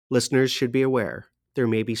Listeners should be aware there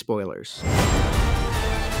may be spoilers.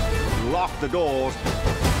 Lock the doors.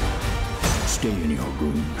 Stay in your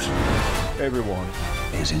rooms. Everyone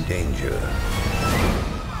Is in danger.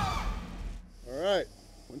 All right.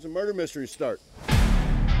 When's the murder mystery start?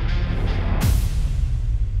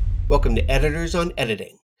 Welcome to Editors on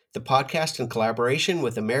Editing, the podcast in collaboration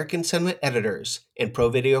with American Cinema Editors and Pro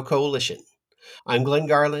Video Coalition. I'm Glenn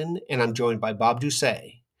Garland, and I'm joined by Bob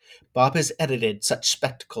Ducsay. Bob has edited such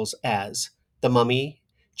spectacles as The Mummy,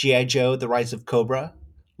 G.I. Joe, The Rise of Cobra,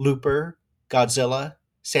 Looper, Godzilla,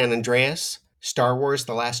 San Andreas, Star Wars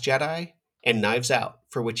The Last Jedi, and Knives Out,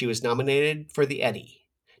 for which he was nominated for the Eddie.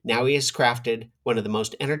 Now he has crafted one of the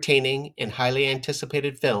most entertaining and highly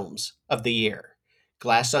anticipated films of the year,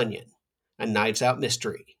 Glass Onion, a Knives Out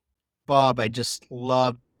mystery. Bob, I just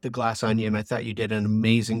loved The Glass Onion. I thought you did an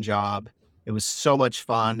amazing job. It was so much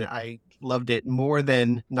fun. I loved it more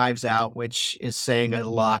than Knives Out, which is saying a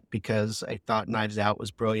lot because I thought Knives Out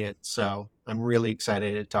was brilliant. So I'm really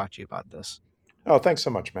excited to talk to you about this. Oh, thanks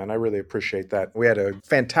so much, man. I really appreciate that. We had a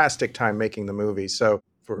fantastic time making the movie. So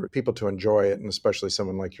for people to enjoy it, and especially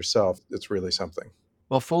someone like yourself, it's really something.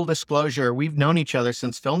 Well, full disclosure, we've known each other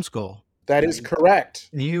since film school. That is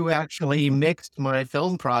correct. You actually mixed my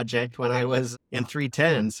film project when I was in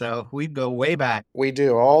 310. So we go way back. We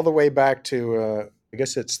do, all the way back to, I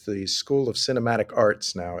guess it's the School of Cinematic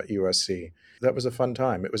Arts now at USC. That was a fun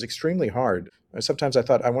time. It was extremely hard. Sometimes I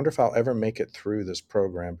thought, I wonder if I'll ever make it through this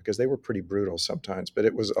program because they were pretty brutal sometimes, but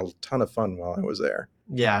it was a ton of fun while I was there.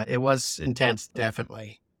 Yeah, it was intense,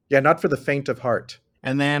 definitely. Yeah, not for the faint of heart.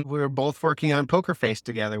 And then we were both working on Poker Face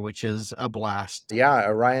together, which is a blast. Yeah,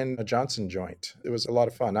 a Ryan Johnson joint. It was a lot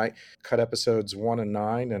of fun. I cut episodes 1 and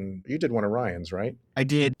 9, and you did one of Ryan's, right? I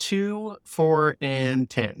did 2, 4, and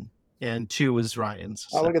 10. And 2 was Ryan's.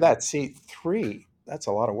 Oh, look at that. See, 3. That's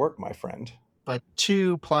a lot of work, my friend. But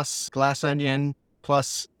 2 plus Glass Onion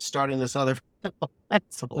plus starting this other film,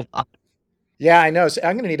 that's a lot. Yeah, I know. So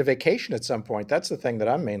I'm going to need a vacation at some point. That's the thing that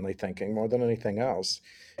I'm mainly thinking more than anything else.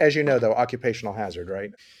 As you know, though, occupational hazard,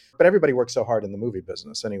 right? But everybody works so hard in the movie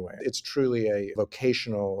business anyway. It's truly a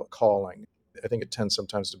vocational calling. I think it tends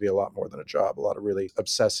sometimes to be a lot more than a job, a lot of really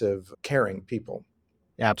obsessive, caring people.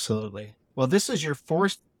 Absolutely. Well, this is your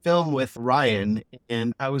fourth film with Ryan,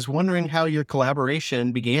 and I was wondering how your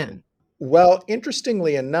collaboration began. Well,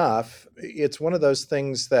 interestingly enough, it's one of those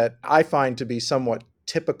things that I find to be somewhat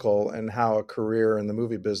typical in how a career in the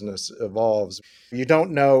movie business evolves. You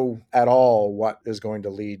don't know at all what is going to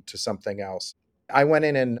lead to something else. I went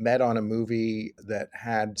in and met on a movie that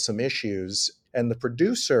had some issues, and the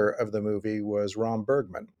producer of the movie was Rom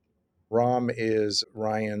Bergman. Rom is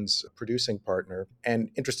Ryan's producing partner, and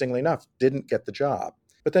interestingly enough, didn't get the job.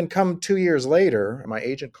 But then come 2 years later, my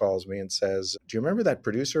agent calls me and says, do you remember that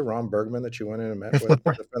producer, Ron Bergman, that you went in and met with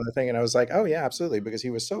for the thing? And I was like, oh, yeah, absolutely, because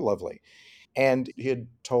he was so lovely. And he had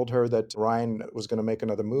told her that Ryan was going to make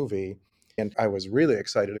another movie. And I was really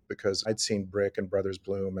excited because I'd seen Brick and Brothers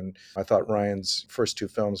Bloom, and I thought Ryan's first 2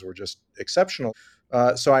 films were just exceptional.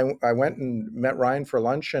 So I went and met Ryan for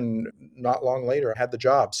lunch, and not long later I had the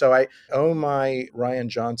job. So I owe my Ryan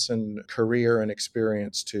Johnson career and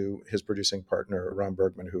experience to his producing partner, Ron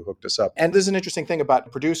Bergman, who hooked us up. And there's an interesting thing about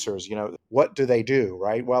producers, what do they do,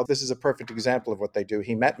 right? Well, this is a perfect example of what they do.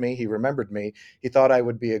 He met me, he remembered me, he thought I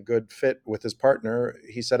would be a good fit with his partner.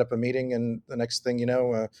 He set up a meeting, and the next thing you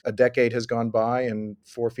know, a decade has gone by, and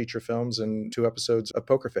 4 feature films and 2 episodes of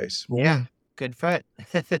Poker Face. Yeah, good fit.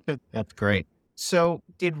 That's great. So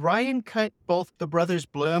did Ryan cut both the Brothers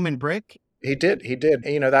Bloom and Brick? He did.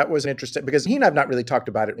 That was interesting because he and I have not really talked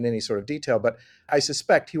about it in any sort of detail, but I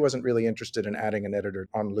suspect he wasn't really interested in adding an editor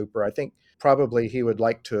on Looper. I think probably he would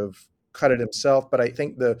like to have cut it himself, but I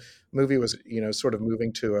think the movie was, sort of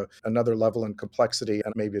moving to another level in complexity,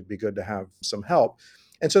 and maybe it'd be good to have some help.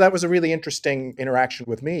 And so that was a really interesting interaction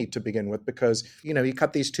with me to begin with, because, he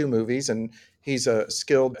cut these 2 movies, and he's a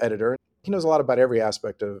skilled editor. He knows a lot about every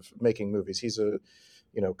aspect of making movies. He's a,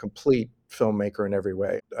 complete filmmaker in every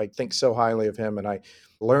way. I think so highly of him, and I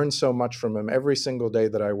learn so much from him every single day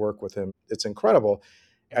that I work with him. It's incredible.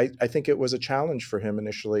 I think it was a challenge for him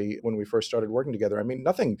initially when we first started working together. I mean,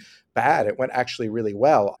 nothing bad. It went actually really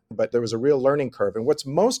well, but there was a real learning curve. And what's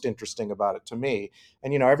most interesting about it to me,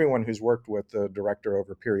 and, everyone who's worked with the director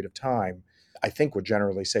over a period of time, I think would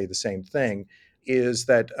generally say the same thing, is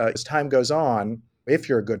that as time goes on, if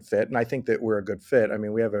you're a good fit, and I think that we're a good fit. I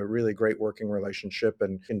mean, we have a really great working relationship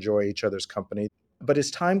and enjoy each other's company. But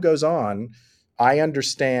as time goes on, I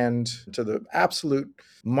understand to the absolute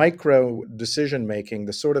micro decision-making,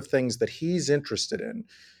 the sort of things that he's interested in.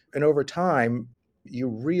 And over time, you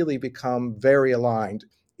really become very aligned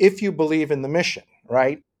if you believe in the mission,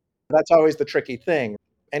 right? That's always the tricky thing.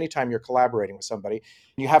 Anytime you're collaborating with somebody,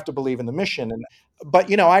 you have to believe in the mission.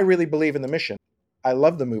 But I really believe in the mission. I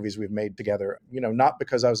love the movies we've made together, not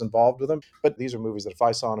because I was involved with them, but these are movies that if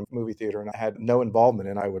I saw in a movie theater and I had no involvement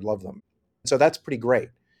in, I would love them. So that's pretty great.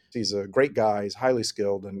 He's a great guy. He's highly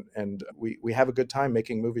skilled, and we have a good time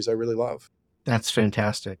making movies I really love. That's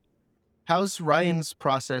fantastic. How's Ryan's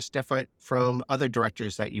process different from other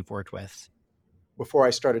directors that you've worked with? Before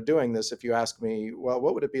I started doing this, if you ask me, well,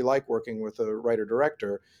 what would it be like working with a writer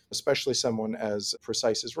director, especially someone as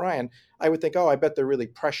precise as Ryan, I would think, oh, I bet they're really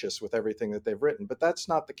precious with everything that they've written. But that's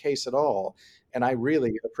not the case at all. And I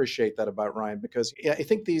really appreciate that about Ryan, because I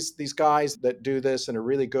think these guys that do this and are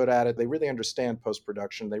really good at it, they really understand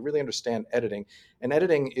post-production, they really understand editing. And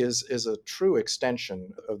editing is a true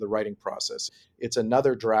extension of the writing process. It's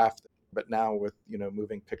another draft, but now with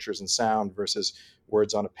moving pictures and sound versus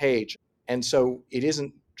words on a page. And so it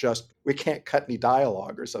isn't just, we can't cut any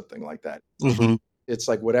dialogue or something like that. Mm-hmm. It's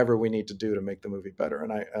like whatever we need to do to make the movie better.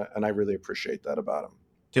 And I really appreciate that about him.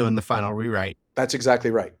 Doing the final rewrite. That's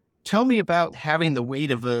exactly right. Tell me about having the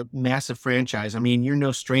weight of a massive franchise. I mean, you're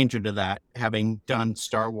no stranger to that, having done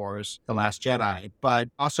Star Wars, The Last Jedi, but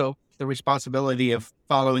also the responsibility of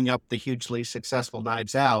following up the hugely successful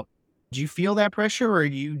Knives Out. Do you feel that pressure, or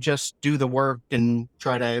you just do the work and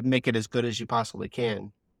try to make it as good as you possibly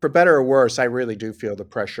can? For better or worse, I really do feel the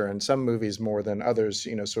pressure, and some movies more than others,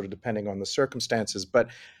 sort of depending on the circumstances. But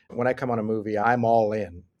when I come on a movie, I'm all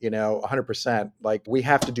in, 100%. Like, we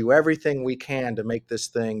have to do everything we can to make this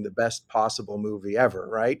thing the best possible movie ever,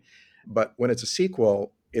 right? But when it's a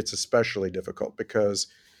sequel, it's especially difficult because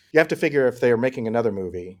you have to figure if they're making another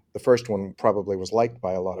movie. The first one probably was liked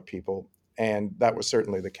by a lot of people, and that was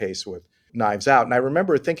certainly the case with Knives Out. And I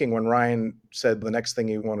remember thinking when Ryan said the next thing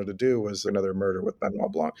he wanted to do was another murder with Benoit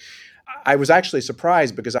Blanc, I was actually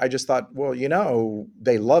surprised because I just thought, well,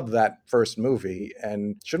 they love that first movie.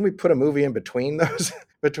 And shouldn't we put a movie in between those,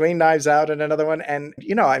 between Knives Out and another one? And,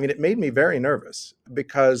 it made me very nervous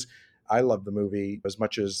because I love the movie as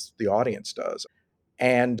much as the audience does.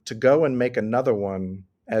 And to go and make another one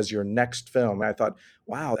as your next film, I thought,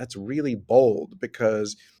 wow, that's really bold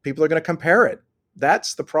because people are going to compare it.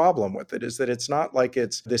 That's the problem with it, is that it's not like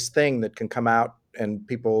it's this thing that can come out and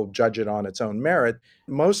people judge it on its own merit.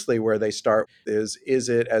 Mostly where they start is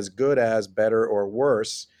it as good as, better, or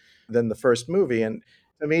worse than the first movie? And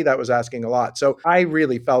to me, that was asking a lot. So I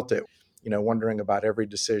really felt it, wondering about every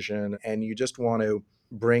decision. And you just want to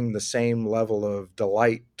bring the same level of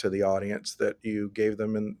delight to the audience that you gave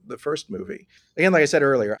them in the first movie. Again, like I said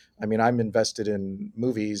earlier, I'm invested in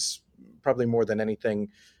movies probably more than anything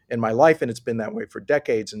in my life, and it's been that way for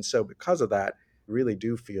decades. And so because of that, I really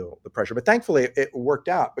do feel the pressure. But thankfully, it worked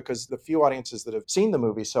out because the few audiences that have seen the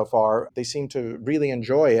movie so far, they seem to really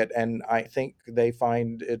enjoy it. And I think they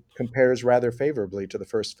find it compares rather favorably to the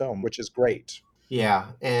first film, which is great. Yeah,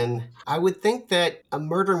 and I would think that a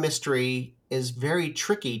murder mystery is very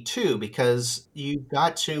tricky too, because you've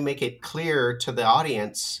got to make it clear to the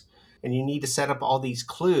audience and you need to set up all these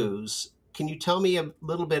clues. Can you tell me a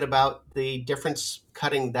little bit about the difference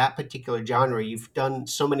cutting that particular genre? You've done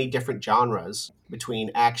so many different genres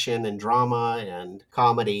between action and drama and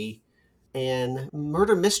comedy, and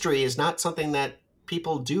murder mystery is not something that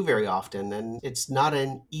people do very often, and it's not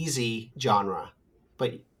an easy genre,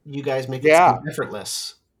 but you guys make it Yeah. seem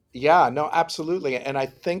effortless. Yeah, no, absolutely. And I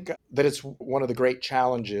think that it's one of the great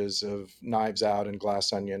challenges of Knives Out and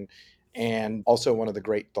Glass Onion, and also one of the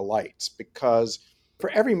great delights, because for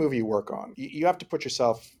every movie you work on, you have to put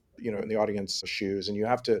yourself, in the audience's shoes, and you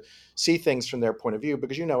have to see things from their point of view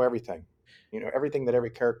because you know everything. Everything that every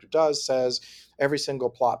character does, says, every single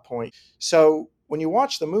plot point. So when you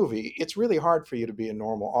watch the movie, it's really hard for you to be a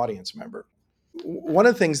normal audience member. One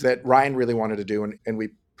of the things that Ryan really wanted to do, and we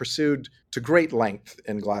pursued to great length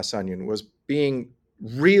in Glass Onion, was being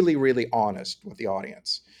really, really honest with the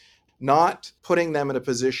audience, not putting them in a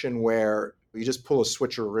position where you just pull a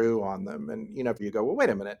switcheroo on them. And, you go, well, wait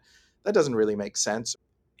a minute, that doesn't really make sense.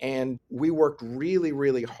 And we worked really,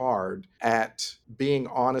 really hard at being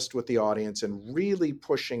honest with the audience and really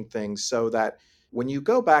pushing things so that when you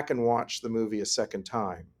go back and watch the movie a second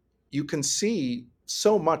time, you can see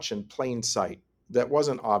so much in plain sight that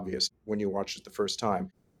wasn't obvious when you watched it the first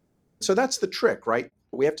time. So that's the trick, right?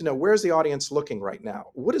 We have to know, where's the audience looking right now?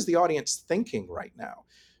 What is the audience thinking right now?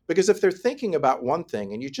 Because if they're thinking about one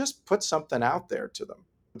thing and you just put something out there to them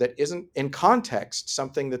that isn't in context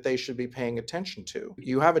something that they should be paying attention to,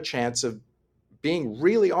 you have a chance of being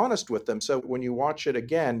really honest with them. So when you watch it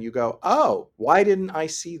again, you go, oh, why didn't I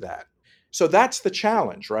see that? So that's the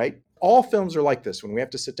challenge, right? All films are like this when we have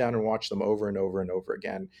to sit down and watch them over and over and over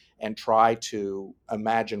again and try to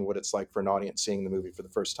imagine what it's like for an audience seeing the movie for the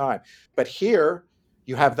first time. But here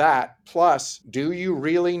you have that. Plus, do you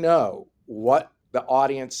really know what the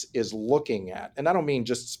audience is looking at? And I don't mean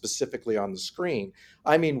just specifically on the screen,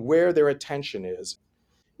 I mean where their attention is.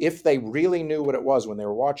 If they really knew what it was when they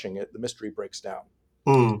were watching it, the mystery breaks down.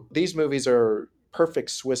 Hmm. These movies are perfect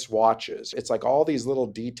Swiss watches. It's like all these little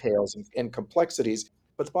details and complexities,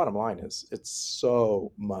 but the bottom line is it's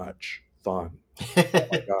so much fun. Oh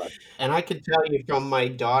my God. And I could tell you from my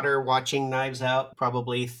daughter watching Knives Out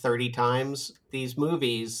probably 30 times, these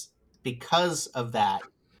movies, because of that,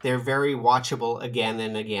 they're very watchable again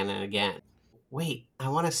and again and again. Wait, I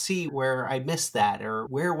want to see where I missed that, or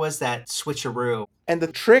where was that switcheroo? And the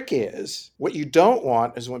trick is what you don't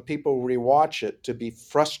want is when people rewatch it to be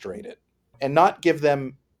frustrated and not give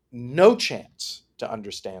them no chance to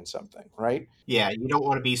understand something, right? Yeah, you don't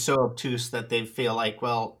want to be so obtuse that they feel like,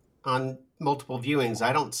 well, on multiple viewings,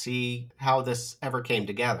 I don't see how this ever came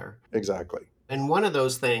together. Exactly. And one of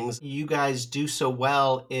those things you guys do so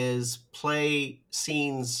well is play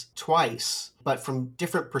scenes twice, but from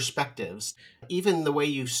different perspectives. Even the way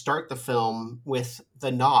you start the film with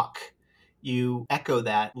the knock, you echo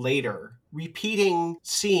that later, repeating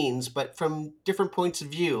scenes, but from different points of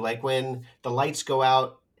view, like when the lights go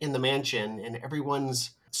out in the mansion and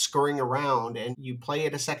everyone's scurrying around, and you play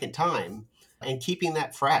it a second time and keeping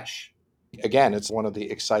that fresh. Again, it's one of the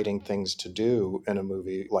exciting things to do in a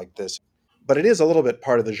movie like this. But it is a little bit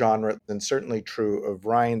part of the genre and certainly true of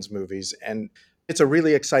Ryan's movies. And it's a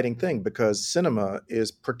really exciting thing because cinema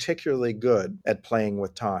is particularly good at playing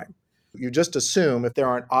with time. You just assume if there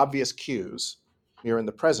aren't obvious cues, you're in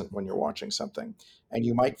the present when you're watching something. And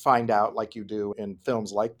you might find out, like you do in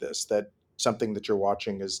films like this, that something that you're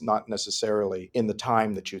watching is not necessarily in the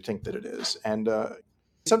time that you think that it is. And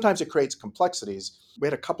sometimes it creates complexities. We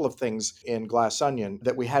had a couple of things in Glass Onion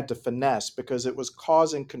that we had to finesse because it was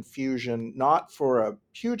causing confusion, not for a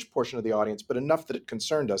huge portion of the audience, but enough that it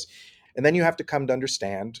concerned us. And then you have to come to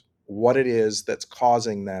understand what it is that's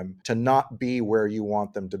causing them to not be where you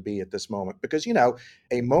want them to be at this moment. Because,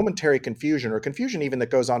 a momentary confusion or confusion even that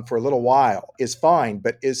goes on for a little while is fine.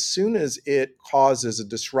 But as soon as it causes a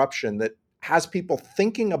disruption that has people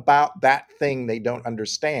thinking about that thing they don't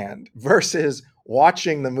understand versus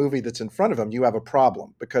watching the movie that's in front of them, you have a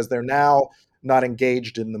problem because they're now not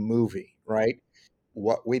engaged in the movie, right?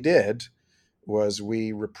 What we did was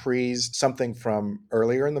we reprised something from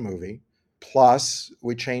earlier in the movie, plus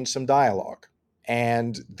we changed some dialogue.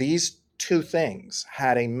 And these two things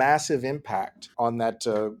had a massive impact on that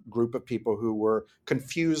group of people who were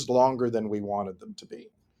confused longer than we wanted them to be.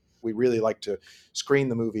 We really like to screen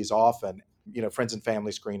the movies often, friends and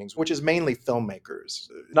family screenings, which is mainly filmmakers,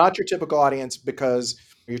 not your typical audience, because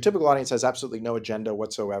your typical audience has absolutely no agenda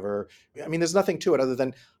whatsoever. I mean, there's nothing to it other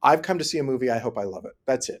than I've come to see a movie. I hope I love it.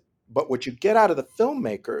 That's it. But what you get out of the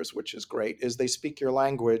filmmakers, which is great, is they speak your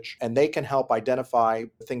language and they can help identify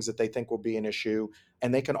things that they think will be an issue.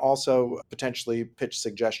 And they can also potentially pitch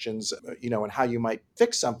suggestions, and how you might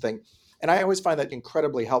fix something. And I always find that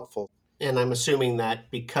incredibly helpful. And I'm assuming that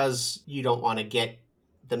because you don't want to get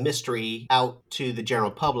the mystery out to the general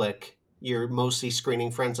public, you're mostly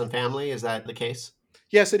screening friends and family. Is that the case?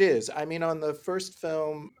 Yes, it is. I mean, on the first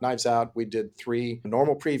film, Knives Out, we did 3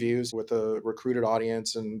 normal previews with a recruited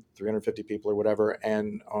audience and 350 people or whatever.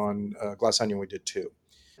 And on Glass Onion, we did 2.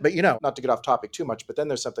 But, not to get off topic too much, but then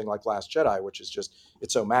there's something like Last Jedi, which is just,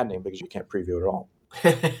 it's so maddening because you can't preview it at all.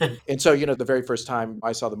 And so, the very first time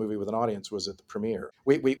I saw the movie with an audience was at the premiere.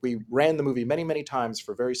 We ran the movie many, many times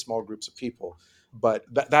for very small groups of people, but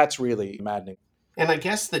that's really maddening. And I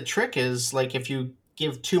guess the trick is like if you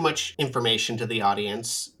give too much information to the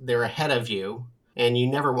audience, they're ahead of you, and you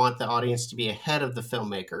never want the audience to be ahead of the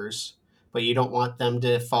filmmakers, but you don't want them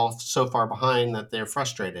to fall so far behind that they're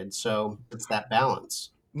frustrated. So it's that balance.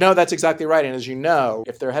 No, that's exactly right. And as you know,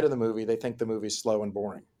 if they're ahead of the movie, they think the movie's slow and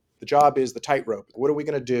boring. The job is the tightrope. What are we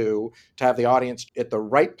going to do to have the audience at the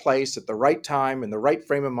right place, at the right time, in the right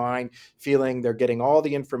frame of mind, feeling they're getting all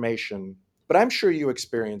the information? But I'm sure you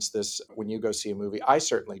experience this when you go see a movie. I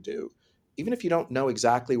certainly do. Even if you don't know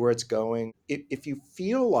exactly where it's going, if you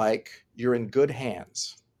feel like you're in good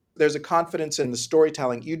hands, there's a confidence in the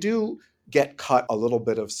storytelling. You do get cut a little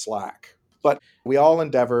bit of slack. But we all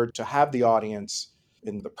endeavor to have the audience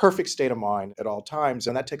in the perfect state of mind at all times,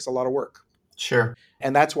 and that takes a lot of work. Sure.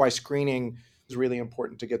 And that's why screening is really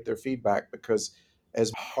important to get their feedback, because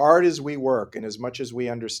as hard as we work and as much as we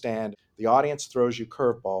understand, the audience throws you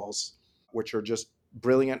curveballs, which are just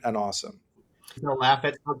brilliant and awesome. They'll laugh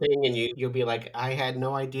at something and you'll be like, I had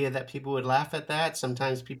no idea that people would laugh at that.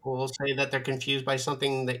 Sometimes people will say that they're confused by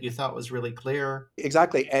something that you thought was really clear.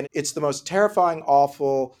 Exactly. And it's the most terrifying,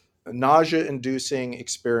 awful, nausea inducing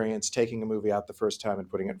experience taking a movie out the first time and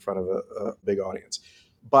putting it in front of a big audience.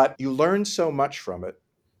 But you learn so much from it.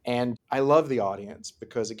 And I love the audience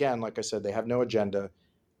because, again, like I said, they have no agenda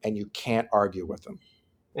and you can't argue with them.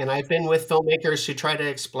 And I've been with filmmakers who try to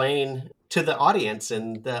explain to the audience,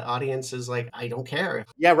 and the audience is like, I don't care.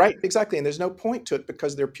 Yeah, right. Exactly. And there's no point to it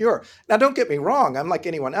because they're pure. Now, don't get me wrong. I'm like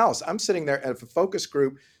anyone else. I'm sitting there, and if a focus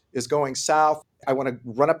group is going south, I want to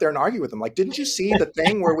run up there and argue with them. Like, didn't you see the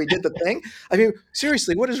thing where we did the thing? I mean,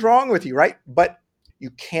 seriously, what is wrong with you? Right. But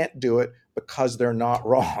you can't do it because they're not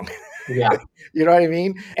wrong. Yeah. You know what I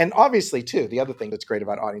mean? And obviously, too, the other thing that's great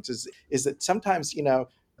about audiences is that sometimes,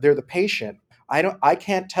 they're the patient. I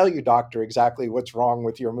can't tell you, doctor, exactly what's wrong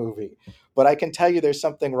with your movie, but I can tell you there's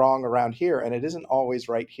something wrong around here, and it isn't always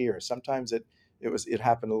right here. Sometimes it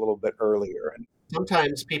happened a little bit earlier. And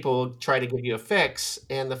Sometimes people try to give you a fix,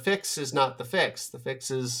 and the fix is not the fix. The fix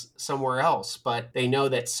is somewhere else, but they know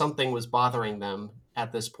that something was bothering them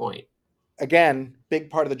at this point. again, big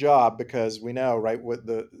part of the job because we know, right, with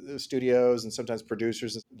the studios and sometimes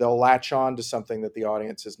producers, they'll latch on to something that the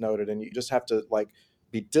audience has noted, and you just have to like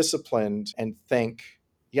be disciplined and think,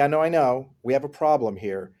 yeah, no, I know we have a problem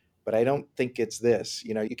here, but I don't think it's this.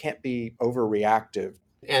 You can't be overreactive.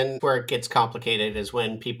 And where it gets complicated is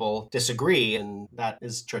when people disagree, and that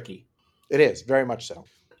is tricky. It is very much so.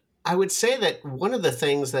 I would say that one of the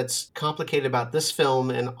things that's complicated about this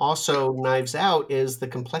film and also Knives Out is the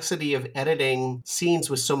complexity of editing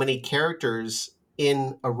scenes with so many characters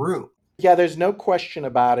in a room. Yeah, there's no question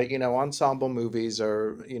about it. Ensemble movies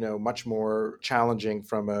are, much more challenging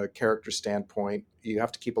from a character standpoint. You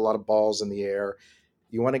have to keep a lot of balls in the air.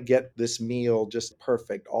 You want to get this meal just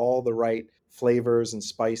perfect, all the right flavors and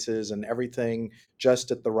spices and everything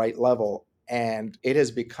just at the right level. And it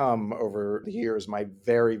has become over the years my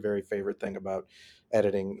very, very favorite thing about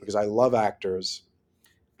editing because I love actors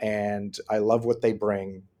and I love what they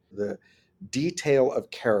bring. The detail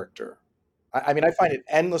of character. I mean, I find it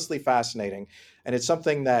endlessly fascinating. And it's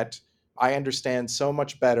something that I understand so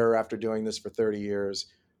much better after doing this for 30 years,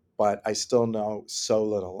 but I still know so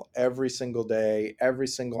little. Every single day, every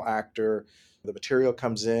single actor, the material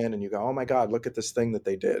comes in and you go, oh my God, look at this thing that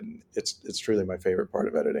they did. It's truly my favorite part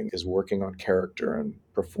of editing is working on character and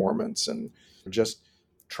performance and just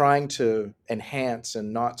trying to enhance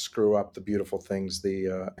and not screw up the beautiful things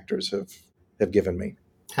the actors have given me.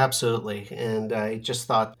 Absolutely. And I just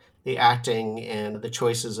thought the acting and the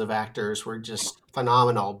choices of actors were just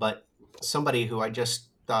phenomenal. But somebody who I just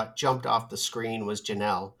thought jumped off the screen was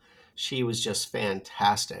Janelle. She was just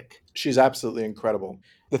fantastic. She's absolutely incredible.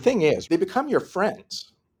 The thing is, they become your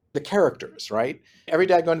friends, the characters, right? Every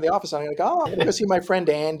day I go into the office, I'm like, oh, I'm going to go see my friend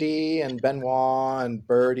Andy and Benoit and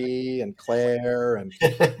Bertie and Claire and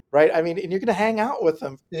right. I mean, and you're going to hang out with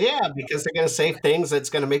them. Yeah, because they're going to say things that's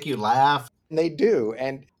going to make you laugh. And they do.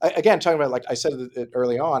 And again, talking about, like I said it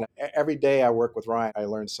early on, every day I work with Ryan, I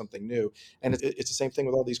learn something new. And it's the same thing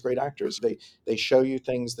with all these great actors. They show you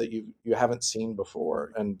things that you haven't seen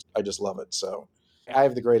before, and I just love it. So I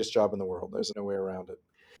have the greatest job in the world. There's no way around it.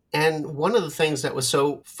 And one of the things that was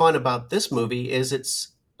so fun about this movie is it's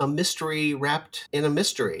a mystery wrapped in a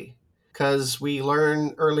mystery. Because we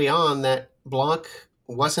learn early on that Blanc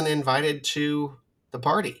wasn't invited to the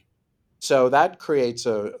party. So that creates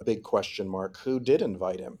a big question mark. Who did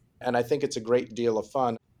invite him? And I think it's a great deal of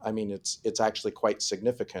fun. I mean, it's actually quite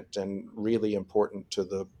significant and really important to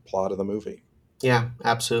the plot of the movie. Yeah,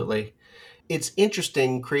 absolutely. It's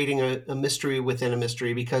interesting creating a mystery within a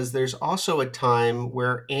mystery because there's also a time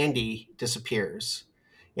where Andy disappears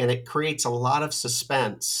and it creates a lot of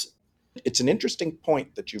suspense. It's an interesting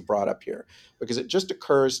point that you brought up here because it just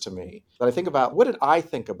occurs to me that I think about what did I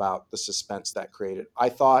think about the suspense that created? I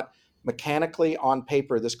thought mechanically on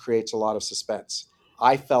paper, this creates a lot of suspense.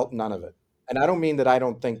 I felt none of it. And I don't mean that I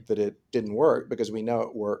don't think that it didn't work because we know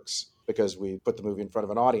it works because we put the movie in front of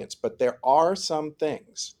an audience. But there are some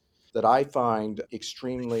things that I find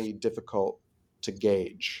extremely difficult to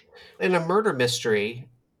gauge. In a murder mystery,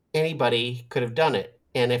 anybody could have done it.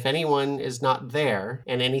 And if anyone is not there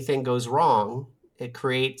and anything goes wrong, it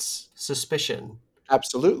creates suspicion.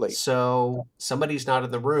 Absolutely. So somebody's not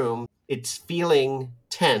in the room. It's feeling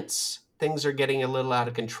tense. Things are getting a little out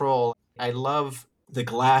of control. I love the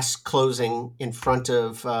glass closing in front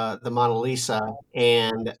of the Mona Lisa,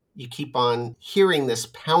 and you keep on hearing this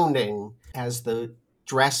pounding as the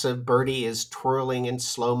dress of Birdie is twirling in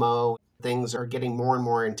slow mo. Things are getting more and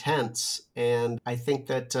more intense, and I think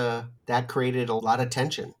that that created a lot of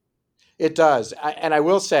tension. It does. And I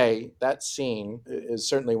will say that scene is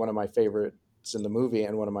certainly one of my favorites in the movie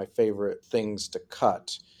and one of my favorite things to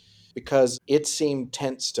cut because it seemed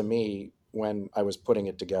tense to me when I was putting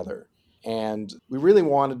it together. And we really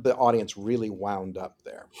wanted the audience really wound up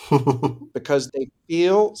there because they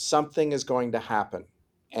feel something is going to happen.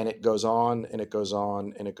 And it goes on and it goes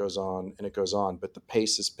on and it goes on and it goes on. But the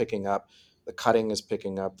pace is picking up, the cutting is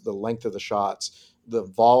picking up, the length of the shots, the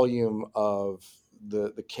volume of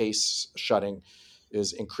the case shutting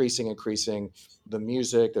is increasing. The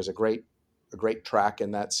music, there's a great track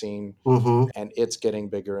in that scene, Hmm. and it's getting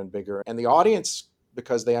bigger and bigger. And the audience,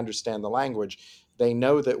 because they understand the language, they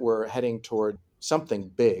know that we're heading toward something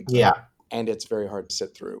big, Yeah. and it's very hard to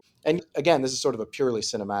sit through. And again, this is sort of a purely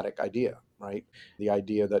cinematic idea, right? The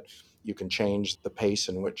idea that you can change the pace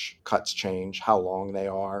in which cuts change, how long they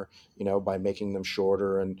are, by making them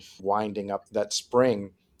shorter and winding up that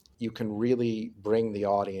spring, you can really bring the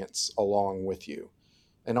audience along with you.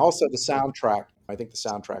 And also the soundtrack. I think the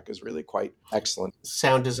soundtrack is really quite excellent.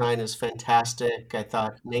 Sound design is fantastic. I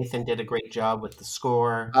thought Nathan did a great job with the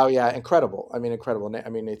score. Oh yeah, incredible. I mean, incredible. I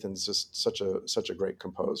mean, Nathan's just such a great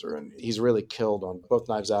composer, and he's really killed on both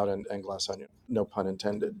Knives Out and Glass Onion. No pun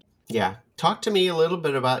intended. Yeah. Talk to me a little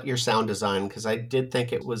bit about your sound design because I did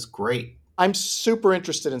think it was great. I'm super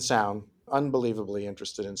interested in sound, unbelievably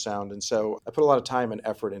interested in sound. And so I put a lot of time and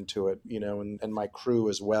effort into it, and my crew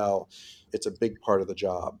as well. It's a big part of the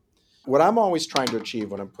job. What I'm always trying to achieve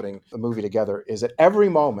when I'm putting a movie together is at every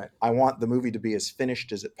moment, I want the movie to be as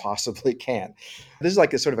finished as it possibly can. This is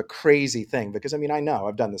like a sort of a crazy thing because I mean, I know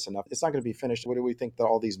I've done this enough. It's not going to be finished. What do we think that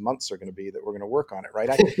all these months are going to be that we're going to work on it, right?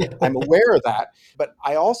 I'm aware of that, but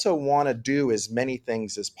I also want to do as many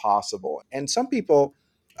things as possible. And some people,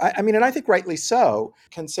 I mean, and I think rightly so,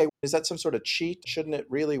 can say, is that some sort of cheat? Shouldn't it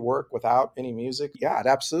really work without any music? Yeah, it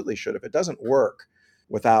absolutely should. If it doesn't work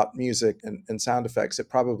without music and sound effects, it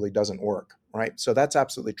probably doesn't work, right? So that's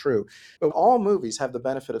absolutely true. But all movies have the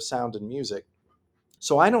benefit of sound and music.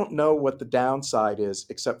 So I don't know what the downside is,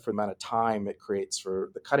 except for the amount of time it creates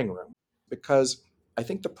for the cutting room, because I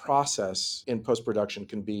think the process in post production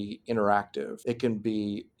can be interactive. It can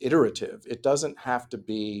be iterative. It doesn't have to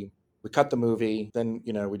be we cut the movie, then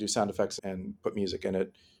we do sound effects and put music in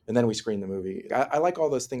it, and then we screen the movie. I like all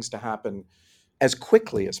those things to happen as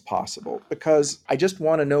quickly as possible because I just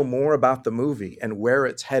want to know more about the movie and where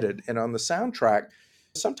it's headed. And on the soundtrack,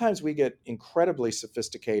 sometimes we get incredibly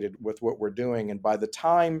sophisticated with what we're doing. And by the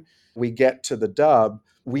time we get to the dub,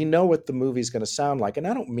 we know what the movie's going to sound like. And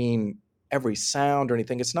I don't mean every sound or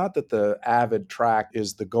anything. It's not that the Avid track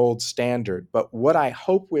is the gold standard, but what I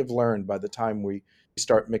hope we've learned by the time we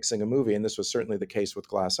start mixing a movie, and this was certainly the case with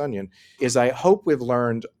Glass Onion, is I hope we've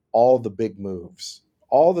learned all the big moves,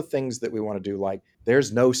 all the things that we want to do, like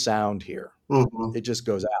there's no sound here. Hmm. It just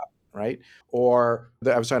goes out, right? Or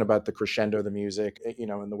I was talking about the crescendo of the music,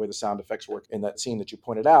 and the way the sound effects work in that scene that you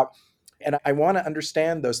pointed out. And I want to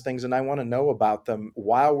understand those things and I want to know about them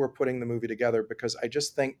while we're putting the movie together because I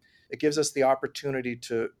just think it gives us the opportunity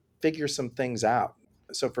to figure some things out.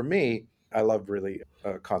 So for me, I love really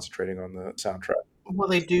concentrating on the soundtrack. Well,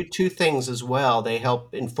 they do two things as well. They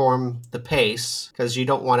help inform the pace because you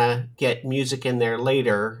don't want to get music in there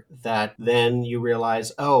later that then you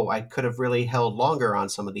realize, oh, I could have really held longer on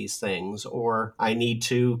some of these things, or I need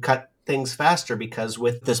to cut things faster because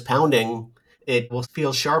with this pounding, it will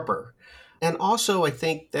feel sharper. And also, I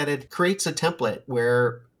think that it creates a template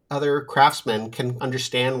where other craftsmen can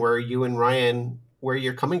understand where you and Ryan, where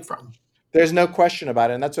you're coming from. There's no question about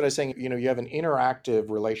it. And that's what I was saying. You have an interactive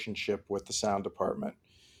relationship with the sound department.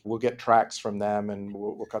 We'll get tracks from them and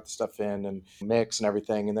we'll cut the stuff in and mix and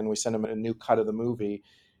everything. And then we send them a new cut of the movie.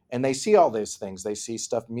 And they see all these things. They see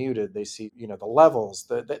stuff muted. They see, the levels.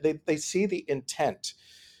 They see the intent.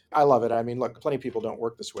 I love it. I mean, look, plenty of people don't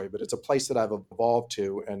work this way, but it's a place that I've evolved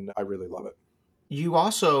to, and I really love it. You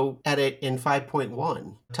also edit in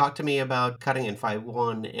 5.1. Talk to me about cutting in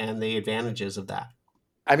 5.1 and the advantages of that.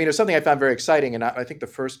 I mean, it was something I found very exciting. And I think the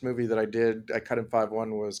first movie that I cut in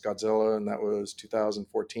 5.1 was Godzilla, and that was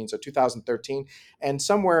 2014, so 2013. And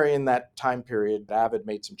somewhere in that time period, Avid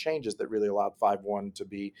made some changes that really allowed 5.1 to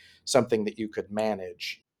be something that you could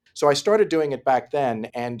manage. So I started doing it back then.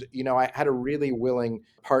 And, I had a really willing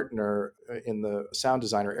partner in the sound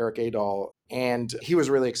designer, Eric Adol, and he was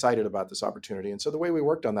really excited about this opportunity. And so the way we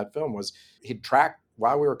worked on that film was he'd track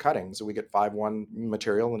while we were cutting. So we get 5-1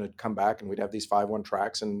 material and it'd come back and we'd have these 5-1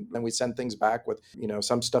 tracks, and then we'd send things back with,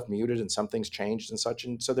 some stuff muted and some things changed and such.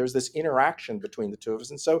 And so there's this interaction between the two of us.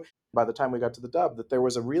 And so by the time we got to the dub, that there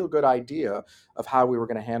was a real good idea of how we were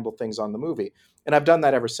going to handle things on the movie. And I've done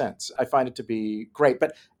that ever since. I find it to be great.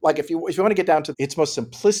 But like if you want to get down to its most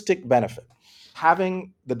simplistic benefit,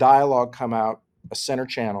 having the dialogue come out a center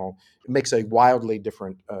channel makes a wildly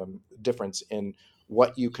different difference in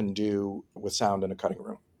what you can do with sound in a cutting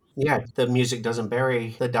room. Yeah, the music doesn't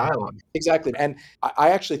bury the dialogue. Exactly. And I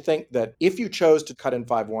actually think that if you chose to cut in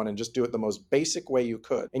 5-1 and just do it the most basic way you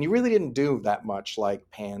could, and you really didn't do that much like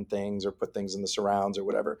pan things or put things in the surrounds or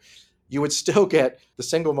whatever, you would still get the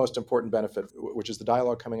single most important benefit, which is the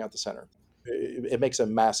dialogue coming out the center. It makes a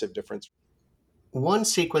massive difference. One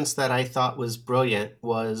sequence that I thought was brilliant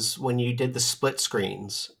was when you did the split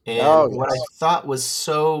screens. And Oh, what I yes. thought was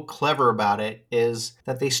so clever about it is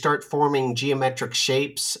that they start forming geometric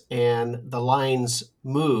shapes and the lines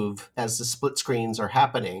move as the split screens are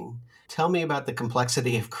happening. Tell me about the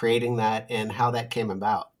complexity of creating that and how that came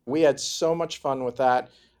about. We had so much fun with that.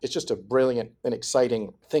 It's just a brilliant and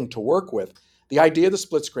exciting thing to work with. The idea of the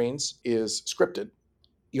split screens is scripted.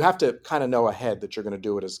 You have to kind of know ahead that you're going to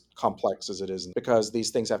do it as complex as it is, because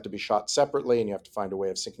these things have to be shot separately and you have to find a way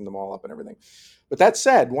of syncing them all up and everything. But that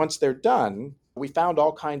said, once they're done, we found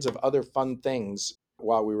all kinds of other fun things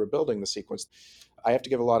while we were building the sequence. I have to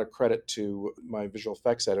give a lot of credit to my visual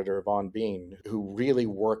effects editor, Vaughn Bean, who really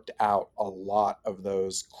worked out a lot of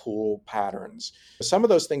those cool patterns. Some of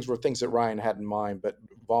those things were things that Ryan had in mind, but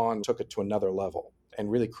Vaughn took it to another level and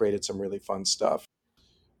really created some really fun stuff.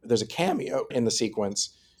 There's a cameo in the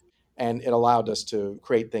sequence, and it allowed us to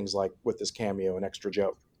create things like, with this cameo, an extra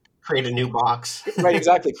joke. Create a new box. Right,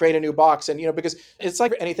 exactly. Create a new box. And, because it's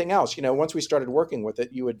like anything else, once we started working with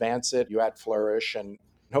it, you advance it, you add flourish, and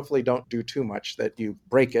hopefully don't do too much that you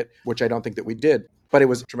break it, which I don't think that we did. But it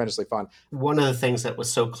was tremendously fun. One of the things that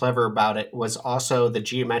was so clever about it was also the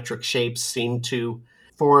geometric shapes seemed to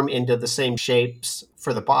form into the same shapes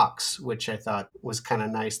for the box, which I thought was kind of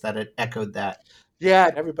nice that it echoed that.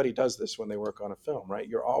 Yeah, everybody does this when they work on a film, right?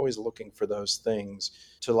 You're always looking for those things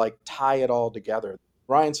to like tie it all together.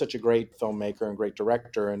 Ryan's such a great filmmaker and great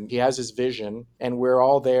director, and he has his vision, and we're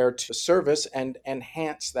all there to service and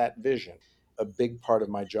enhance that vision. A big part of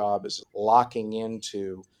my job is locking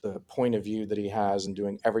into the point of view that he has and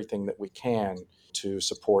doing everything that we can to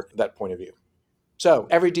support that point of view. So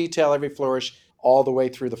every detail, every flourish, all the way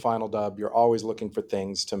through the final dub, you're always looking for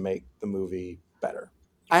things to make the movie better.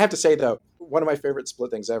 I have to say, though, one of my favorite split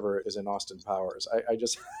things ever is in Austin Powers. I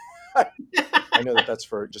just, I know that that's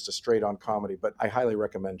for just a straight on comedy, but I highly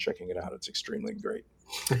recommend checking it out. It's extremely great.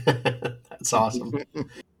 That's awesome.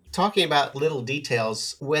 Talking about little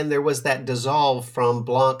details, when there was that dissolve from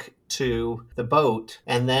Blanc to the boat,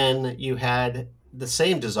 and then you had the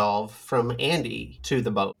same dissolve from Andy to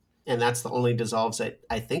the boat, and that's the only dissolves that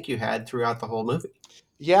I think you had throughout the whole movie.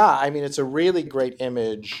 Yeah, I mean, it's a really great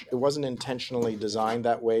image. It wasn't intentionally designed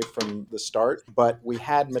that way from the start, but we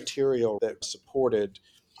had material that supported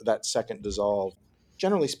that second dissolve.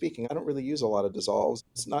 Generally speaking, I don't really use a lot of dissolves.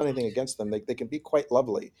 It's not anything against them. They can be quite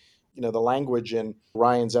lovely. The language in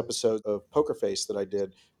Ryan's episode of Poker Face that I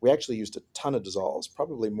did, we actually used a ton of dissolves,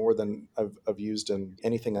 probably more than I've used in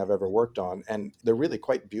anything I've ever worked on. And they're really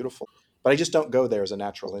quite beautiful. But I just don't go there as a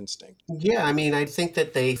natural instinct. Yeah, I mean, I think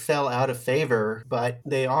that they fell out of favor, but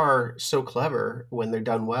they are so clever when they're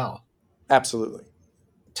done well. Absolutely.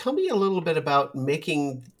 Tell me a little bit about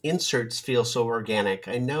making inserts feel so organic.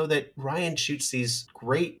 I know that Ryan shoots these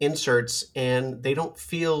great inserts and they don't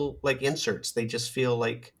feel like inserts. They just feel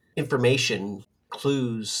like information,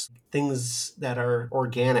 clues, things that are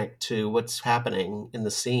organic to what's happening in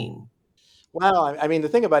the scene. Well, I mean, the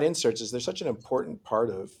thing about inserts is they're such an important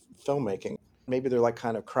part of filmmaking. Maybe they're like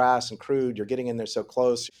kind of crass and crude. You're getting in there so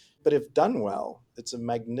close. But if done well, it's a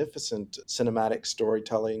magnificent cinematic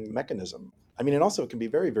storytelling mechanism. I mean, and also it can be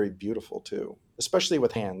very, very beautiful too, especially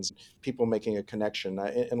with hands, people making a connection.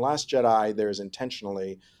 In Last Jedi, there's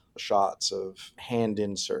intentionally shots of hand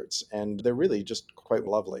inserts, and they're really just quite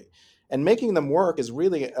lovely. And making them work is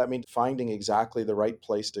really, I mean, finding exactly the right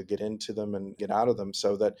place to get into them and get out of them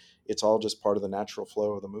so that it's all just part of the natural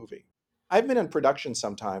flow of the movie. I've been in production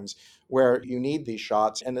sometimes where you need these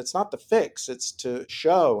shots, and it's not to fix, it's to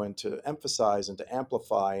show and to emphasize and to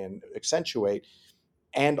amplify and accentuate.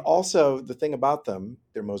 And also, the thing about them,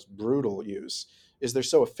 their most brutal use, is they're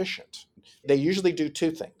so efficient. They usually do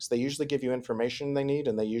two things. They usually give you information they need,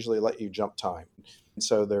 and they usually let you jump time. And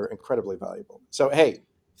so they're incredibly valuable. So, hey,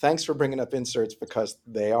 thanks for bringing up inserts because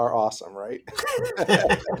they are awesome, right?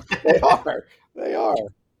 They are. They are.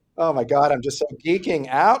 Oh my God, I'm just so geeking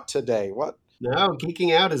out today. What? No,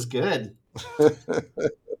 geeking out is good.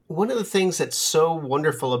 One of the things that's so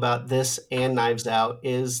wonderful about this and Knives Out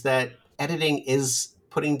is that editing is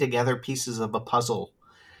putting together pieces of a puzzle.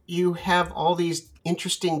 You have all these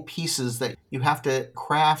interesting pieces that you have to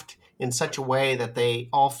craft in such a way that they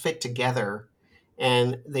all fit together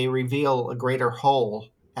and they reveal a greater whole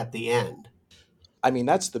at the end. I mean,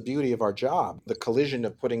 that's the beauty of our job, the collision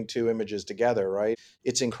of putting two images together, right?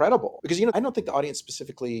 It's incredible because, I don't think the audience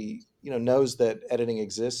specifically, knows that editing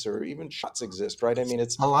exists or even shots exist, right? I mean,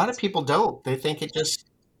 A lot of people don't. They think it just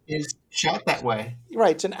is shot that way.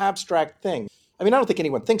 right, it's an abstract thing. I mean, I don't think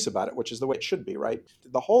anyone thinks about it, which is the way it should be, right?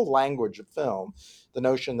 The whole language of film, the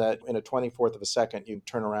notion that in a 24th of a second, you can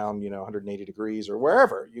turn around, 180 degrees or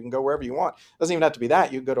wherever, you can go wherever you want. It doesn't even have to be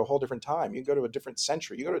that. You can go to a whole different time. You can go to a different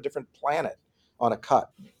century. You go to a different planet on a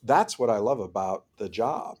cut. That's what I love about the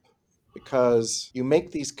job because you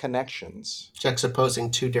make these connections.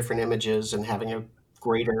 Juxtaposing two different images and having a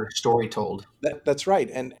greater story told. That's right.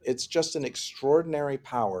 And it's just an extraordinary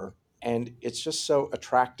power. And it's just so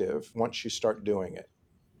attractive once you start doing it.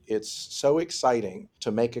 It's so exciting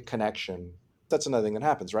to make a connection. That's another thing that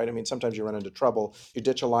happens, right? I mean, sometimes you run into trouble. You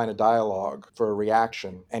ditch a line of dialogue for a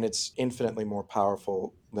reaction, and it's infinitely more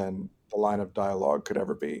powerful than the line of dialogue could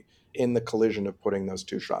ever be in the collision of putting those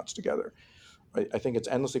two shots together. I think it's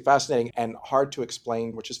endlessly fascinating and hard to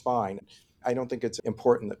explain, which is fine. I don't think it's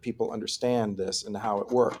important that people understand this and how it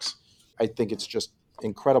works. I think it's just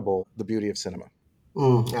incredible, the beauty of cinema.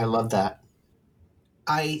 I love that.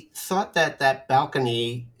 I thought that that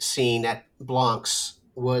balcony scene at Blanc's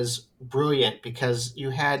was brilliant because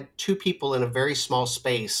you had two people in a very small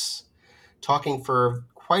space talking for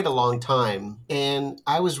quite a long time, and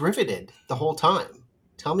I was riveted the whole time.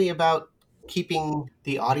 Tell me about keeping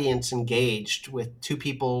the audience engaged with two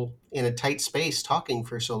people in a tight space talking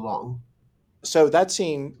for so long. So that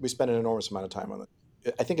scene, we spent an enormous amount of time on it.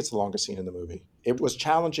 I think it's the longest scene in the movie. It was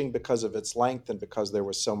challenging because of its length and because there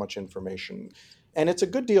was so much information. And it's a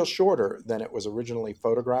good deal shorter than it was originally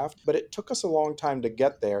photographed, but it took us a long time to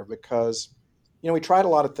get there because we tried a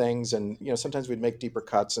lot of things and sometimes we'd make deeper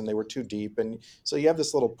cuts and they were too deep and so you have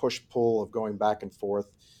this little push pull of going back and forth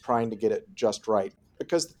trying to get it just right.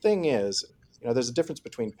 Because the thing is, there's a difference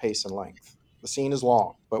between pace and length. The scene is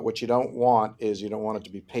long, but what you don't want is you don't want it to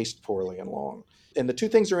be paced poorly and long. And the two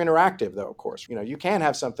things are interactive, though, of course. You can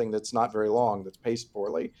have something that's not very long that's paced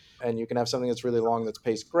poorly, and you can have something that's really long that's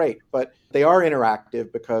paced great. But they are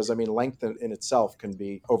interactive because, I mean, length in itself can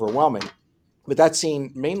be overwhelming. But that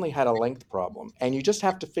scene mainly had a length problem, and you just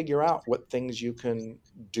have to figure out what things you can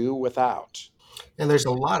do without. And there's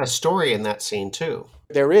a lot of story in that scene, too.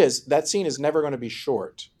 There is. That scene is never going to be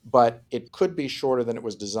short, but it could be shorter than it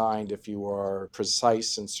was designed if you are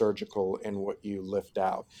precise and surgical in what you lift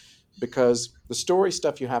out. Because the story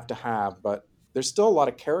stuff you have to have, but there's still a lot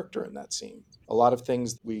of character in that scene. A lot of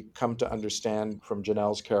things we come to understand from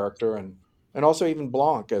Janelle's character and also even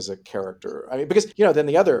Blanc as a character. I mean, because, then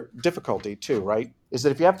the other difficulty too, right, is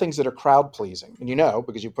that if you have things that are crowd pleasing, and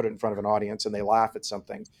because you put it in front of an audience and they laugh at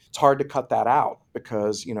something, it's hard to cut that out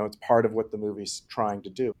because, it's part of what the movie's trying to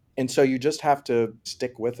do. And so you just have to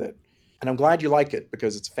stick with it. And I'm glad you like it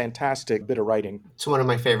because it's a fantastic bit of writing. It's one of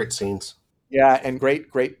my favorite scenes. Yeah, and great,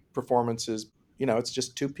 great performances. It's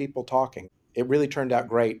just two people talking. It really turned out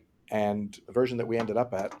great. And the version that we ended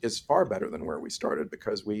up at is far better than where we started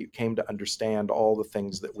because we came to understand all the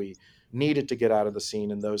things that we needed to get out of the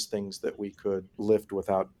scene and those things that we could lift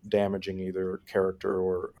without damaging either character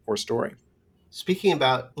or story. Speaking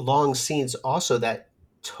about long scenes, also that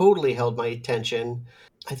totally held my attention.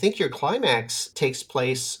 I think your climax takes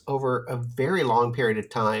place over a very long period of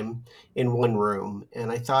time in one room.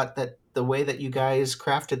 And I thought that the way that you guys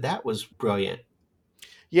crafted that was brilliant.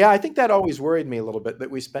 Yeah, I think that always worried me a little bit that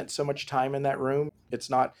we spent so much time in that room. It's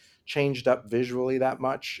not changed up visually that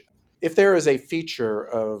much. If there is a feature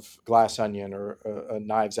of Glass Onion or a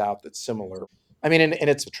Knives Out that's similar, I mean, and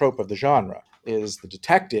it's a trope of the genre, is the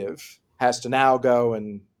detective has to now go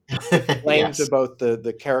and explain to Yes. both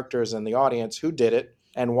the characters and the audience who did it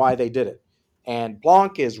and why they did it. And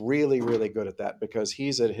Blanc is really, really good at that because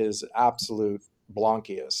he's at his absolute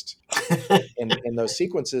Blankiest in those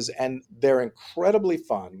sequences, and they're incredibly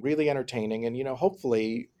fun, really entertaining, and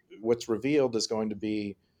hopefully, what's revealed is going to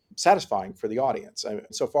be satisfying for the audience.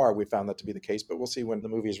 So far, we found that to be the case, but we'll see when the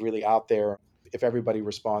movie is really out there if everybody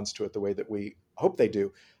responds to it the way that we hope they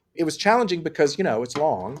do. It was challenging because, it's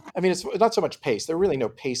long. I mean, it's not so much pace. There are really no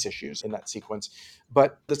pace issues in that sequence,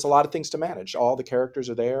 but there's a lot of things to manage. All the characters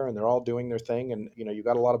are there and they're all doing their thing. And, you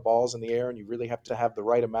got a lot of balls in the air and you really have to have the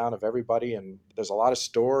right amount of everybody. And there's a lot of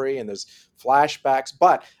story and there's flashbacks.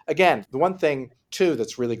 But again, the one thing, too,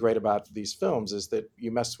 that's really great about these films is that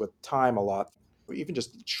you mess with time a lot, even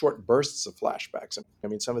just short bursts of flashbacks. I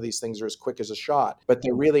mean, some of these things are as quick as a shot, but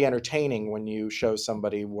they're really entertaining when you show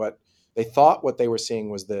somebody what they thought what they were seeing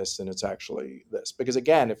was this and it's actually this. Because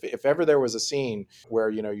again, if ever there was a scene where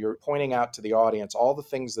you're pointing out to the audience all the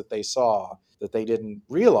things that they saw that they didn't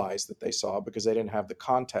realize that they saw because they didn't have the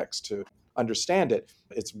context to understand it,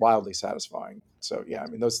 it's wildly satisfying. So yeah, I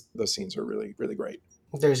mean, those scenes are really, really great.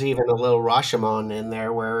 There's even a little Rashomon in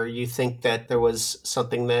there where you think that there was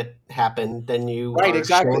something that happened, then you Right, are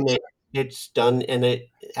exactly. shown that it's done, and it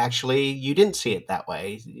actually you didn't see it that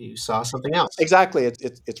way. You saw something else. Exactly.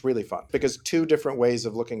 It's really fun because two different ways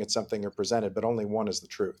of looking at something are presented, but only one is the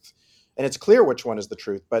truth. And it's clear which one is the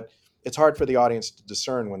truth, but it's hard for the audience to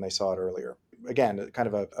discern when they saw it earlier. Again,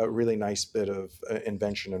 kind of a really nice bit of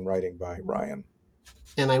invention and writing by Ryan.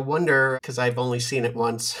 And I wonder, because I've only seen it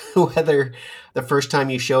once, whether the first time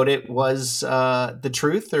you showed it was the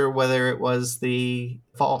truth or whether it was the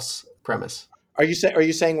false premise. Are you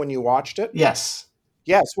saying when you watched it? Yes,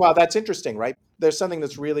 Yes. Well, that's interesting, right? There's something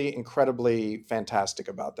that's really incredibly fantastic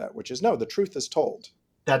about that, which is no, the truth is told.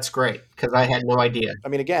 that's great because I had no idea. I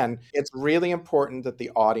mean, again, it's really important that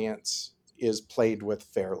the audience is played with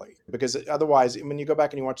fairly because otherwise, when you go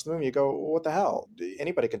back and you watch the movie, you go, well, what the hell?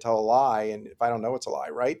 Anybody can tell a lie. And if I don't know it's a lie,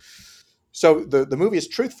 right? So the movie is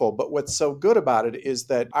truthful. But what's so good about it is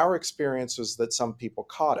that our experience was that some people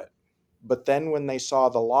caught it. But then when they saw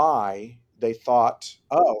the lie, they thought,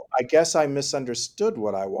 oh, I guess I misunderstood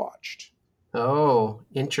what I watched. Oh,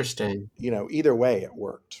 interesting. Either way, it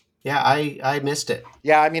worked. Yeah, I missed it.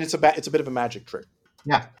 Yeah, I mean, it's a bit of a magic trick.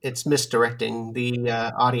 Yeah, it's misdirecting the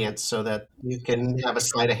audience so that you can have a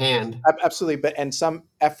sleight of hand. Absolutely, and some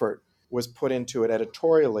effort was put into it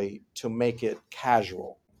editorially to make it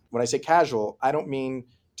casual. When I say casual, I don't mean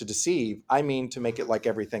to deceive. I mean to make it like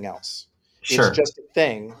everything else. It's Sure, just a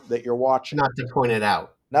thing that you're watching. not to point it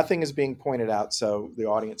out. Nothing is being pointed out, so the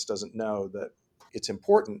audience doesn't know that it's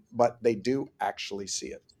important, but they do actually see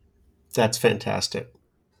it. That's fantastic.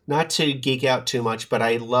 Not to geek out too much, but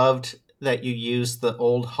I loved that you used the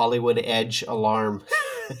old Hollywood Edge alarm.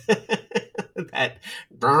 that.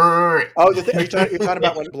 Oh, you're talking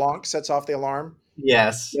about when Blanc sets off the alarm?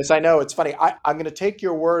 Yes. Yes, I know. It's funny. I'm going to take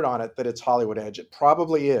your word on it that it's Hollywood Edge. It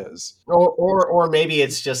probably is. Or maybe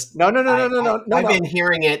it's just No, no, no, no, no, no, no. I've been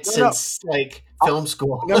hearing it No, no. since like film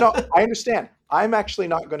school. No, I understand. I'm actually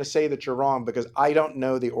not going to say that you're wrong because I don't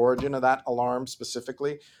know the origin of that alarm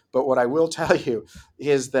specifically. But what I will tell you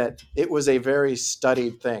is that it was a very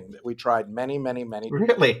studied thing that we tried many, many, many.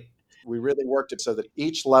 Really? We really worked it so that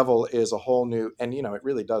each level is a whole new, and it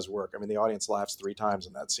really does work. I mean, the audience laughs 3 times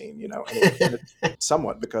in that scene, and it's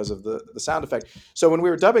somewhat because of the sound effect. So when we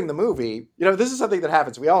were dubbing the movie, this is something that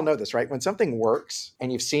happens. We all know this, right? When something works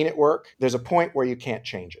and you've seen it work, there's a point where you can't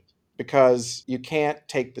change it because you can't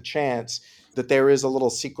take the chance that there is a little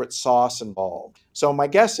secret sauce involved. So my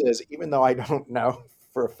guess is, even though I don't know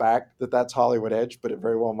for a fact that that's Hollywood Edge, but it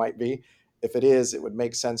very well might be, if it is, it would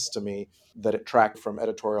make sense to me that it tracked from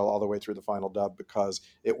editorial all the way through the final dub because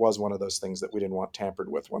it was one of those things that we didn't want tampered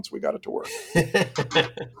with once we got it to work.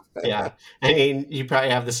 Yeah. I mean, you probably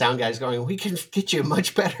have the sound guys going, we can get you a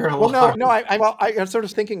much better alarm. Well, no, I'm sort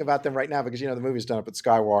of thinking about them right now because, the movie's done up at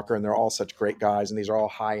Skywalker and they're all such great guys and these are all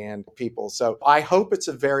high-end people. So I hope it's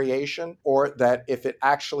a variation or that if it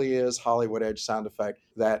actually is Hollywood Edge sound effect,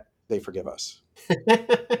 that they forgive us.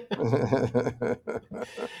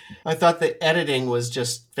 I thought the editing was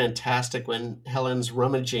just fantastic when Helen's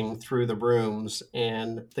rummaging through the rooms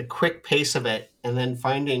and the quick pace of it, and then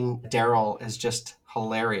finding Daryl is just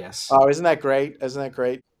hilarious. Oh, isn't that great? Isn't that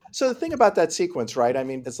great? So the thing about that sequence, right? I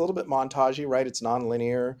mean, it's a little bit montagey, right? It's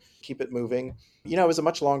non-linear. Keep it moving. It was a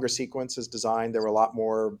much longer sequence as designed. There were a lot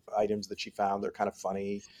more items that she found. They're kind of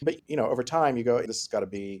funny. But, over time you go, this has got to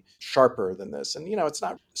be sharper than this. And, it's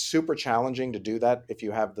not super challenging to do that if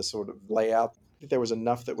you have the sort of layout. I think there was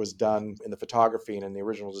enough that was done in the photography and in the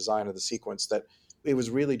original design of the sequence that it was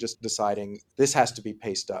really just deciding this has to be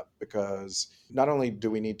paced up because not only do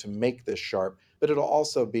we need to make this sharp, but it'll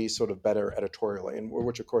also be sort of better editorially, and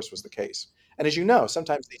which of course was the case. And as you know,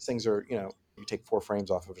 sometimes these things are, you take 4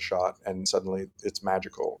 frames off of a shot and suddenly it's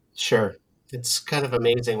magical. Sure. It's kind of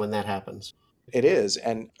amazing when that happens. It is.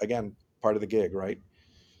 And again, part of the gig, right?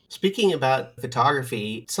 Speaking about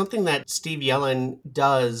photography, something that Steve Yellen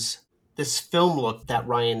does, this film look that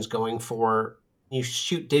Ryan's going for, You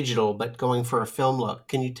shoot digital, but going for a film look.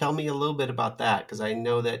 Can you tell me a little bit about that? Because I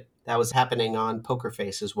know that that was happening on Poker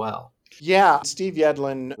Face as well. Yeah, Steve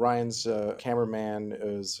Yedlin, Ryan's cameraman,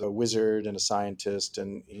 is a wizard and a scientist,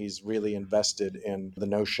 and he's really invested in the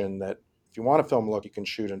notion that if you want a film look, you can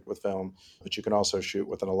shoot it with film, but you can also shoot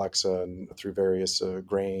with an Alexa and through various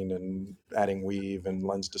grain and adding weave and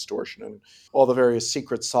lens distortion and all the various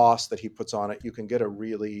secret sauce that he puts on it. You can get a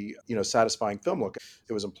really, satisfying film look.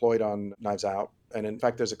 It was employed on Knives Out. And in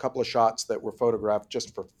fact, there's a couple of shots that were photographed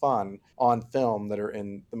just for fun on film that are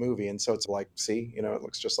in the movie. And so it's like, see, it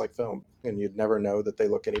looks just like film. And you'd never know that they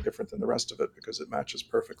look any different than the rest of it because it matches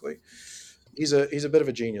perfectly. He's a bit of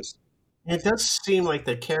a genius. It does seem like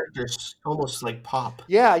the characters almost like pop.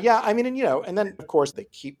 Yeah, yeah. I mean, and then of course they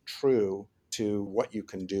keep true to what you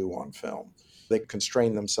can do on film. They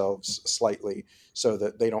constrain themselves slightly so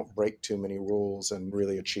that they don't break too many rules and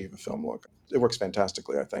really achieve a film look. It works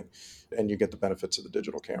fantastically, I think. And you get the benefits of the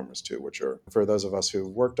digital cameras too, which are for those of us who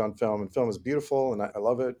worked on film, and film is beautiful and I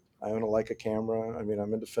love it. I own a Leica camera. I mean,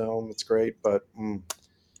 I'm into film. It's great, but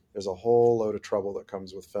there's a whole load of trouble that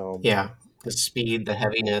comes with film. Yeah, the speed, the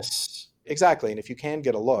heaviness. Exactly. And if you can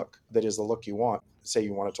get a look that is the look you want, say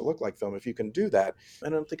you want it to look like film, if you can do that, I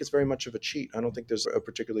don't think it's very much of a cheat. I don't think there's a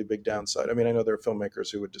particularly big downside. I mean, I know there are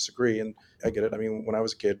filmmakers who would disagree, and I get it. I mean, when I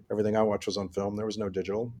was a kid, everything I watched was on film. There was no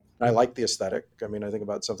digital. I like the aesthetic. I mean, I think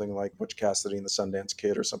about something like Butch Cassidy and the Sundance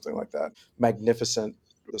Kid or something like that. Magnificent.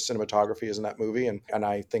 The cinematography is in that movie. And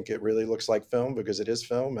I think it really looks like film because it is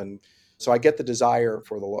film. And so I get the desire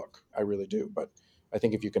for the look. I really do. But I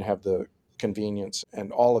think if you can have the convenience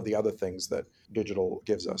and all of the other things that digital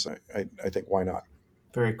gives us, I think why not?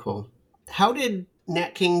 Very cool. How did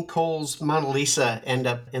Nat King Cole's Mona Lisa end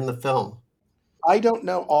up in the film? I don't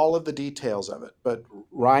know all of the details of it, but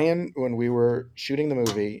Ryan, when we were shooting the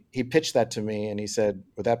movie, he pitched that to me and he said,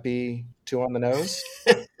 "Would that be too on the nose?"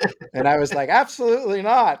 And I was like, "Absolutely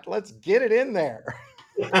not. Let's get it in there."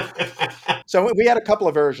 So we had a couple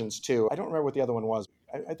of versions too. I don't remember what the other one was.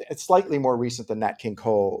 It's slightly more recent than Nat King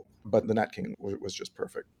Cole, but the Nat King was just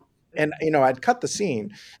perfect. And, I'd cut the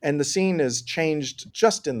scene, and the scene is changed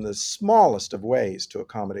just in the smallest of ways to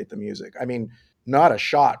accommodate the music. I mean, not a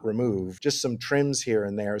shot removed, just some trims here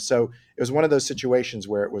and there. So it was one of those situations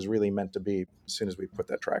where it was really meant to be. As soon as we put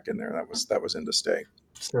that track in there, that was in to stay.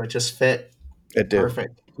 So it just fit. It did.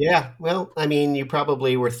 Perfect. Yeah. Well, I mean, you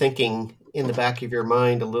probably were thinking in the back of your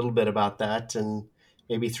mind a little bit about that, and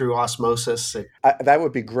maybe through osmosis. That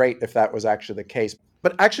would be great if that was actually the case.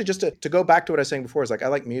 But actually, just to go back to what I was saying before, is like I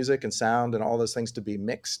like music and sound and all those things to be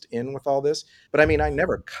mixed in with all this. But I mean, I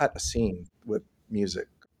never cut a scene with music.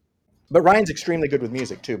 But Ryan's extremely good with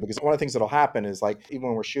music too, because one of the things that'll happen is like even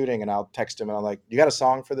when we're shooting and I'll text him and I'm like, "You got a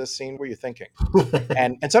song for this scene? What are you thinking?"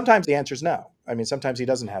 And sometimes the answer is no. I mean, sometimes he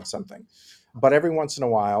doesn't have something. But every once in a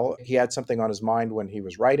while, he had something on his mind when he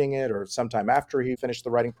was writing it, or sometime after he finished the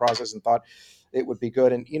writing process and thought it would be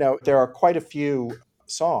good. And there are quite a few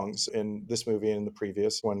songs in this movie and in the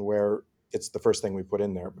previous one where it's the first thing we put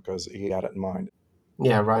in there because he had it in mind.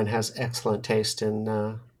 Yeah, Ryan has excellent taste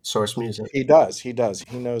in source music. He does. He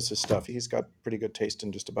knows his stuff. He's got pretty good taste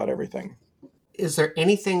in just about everything. Is there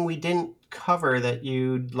anything we didn't cover that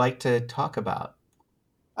you'd like to talk about?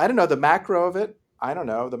 I don't know. The macro of it, I don't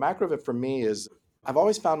know. The macro of it for me is I've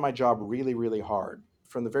always found my job really, really hard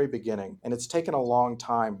from the very beginning. And it's taken a long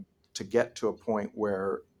time to get to a point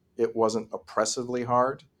where it wasn't oppressively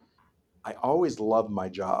hard. I always loved my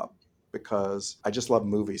job because I just love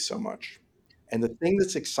movies so much. And the thing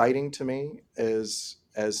that's exciting to me is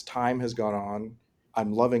as time has gone on,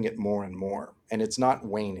 I'm loving it more and more. And it's not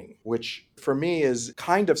waning, which for me is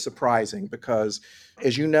kind of surprising because,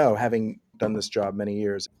 as you know, having done this job many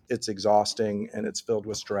years, it's exhausting and it's filled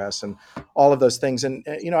with stress and all of those things. And,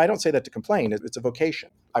 I don't say that to complain. It's a vocation.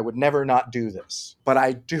 I would never not do this. But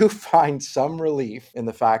I do find some relief in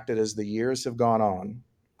the fact that as the years have gone on,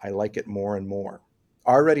 I like it more and more,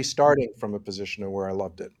 already starting from a position of where I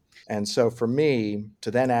loved it. And so for me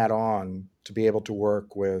to then add on to be able to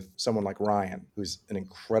work with someone like Ryan, who's an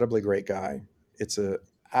incredibly great guy, it's an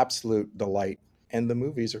absolute delight. And the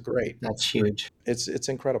movies are great. That's huge. It's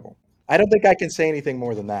incredible. I don't think I can say anything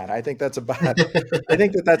more than that. I think that's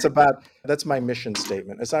my mission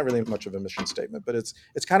statement. It's not really much of a mission statement, but it's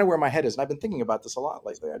kind of where my head is. And I've been thinking about this a lot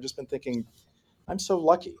lately. I've just been thinking, I'm so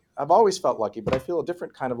lucky. I've always felt lucky, but I feel a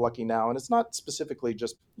different kind of lucky now. And it's not specifically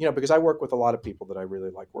just, because I work with a lot of people that I really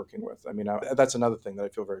like working with. I mean, that's another thing that I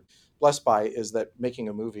feel very blessed by is that making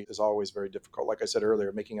a movie is always very difficult. Like I said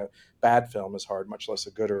earlier, making a bad film is hard, much less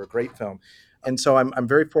a good or a great film. And so I'm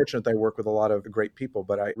very fortunate that I work with a lot of great people,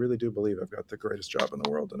 but I really do believe I've got the greatest job in the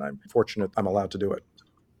world. And I'm fortunate I'm allowed to do it.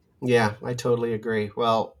 Yeah, I totally agree.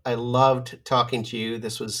 Well, I loved talking to you.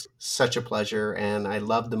 This was such a pleasure, and I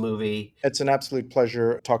loved the movie. It's an absolute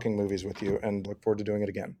pleasure talking movies with you and look forward to doing it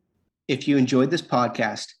again. If you enjoyed this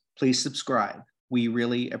podcast, please subscribe. We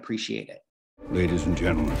really appreciate it. Ladies and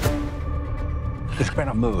gentlemen, there's been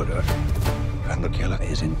a murder, and the killer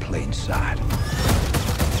is in plain sight.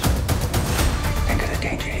 Think of the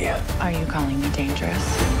danger here. Are you calling me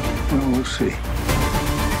dangerous? Well, we'll see.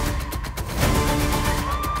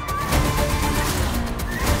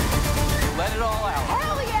 Let it all out.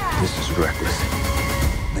 Hell yeah! This is reckless.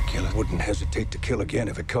 The killer wouldn't hesitate to kill again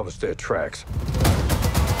if it covers their tracks.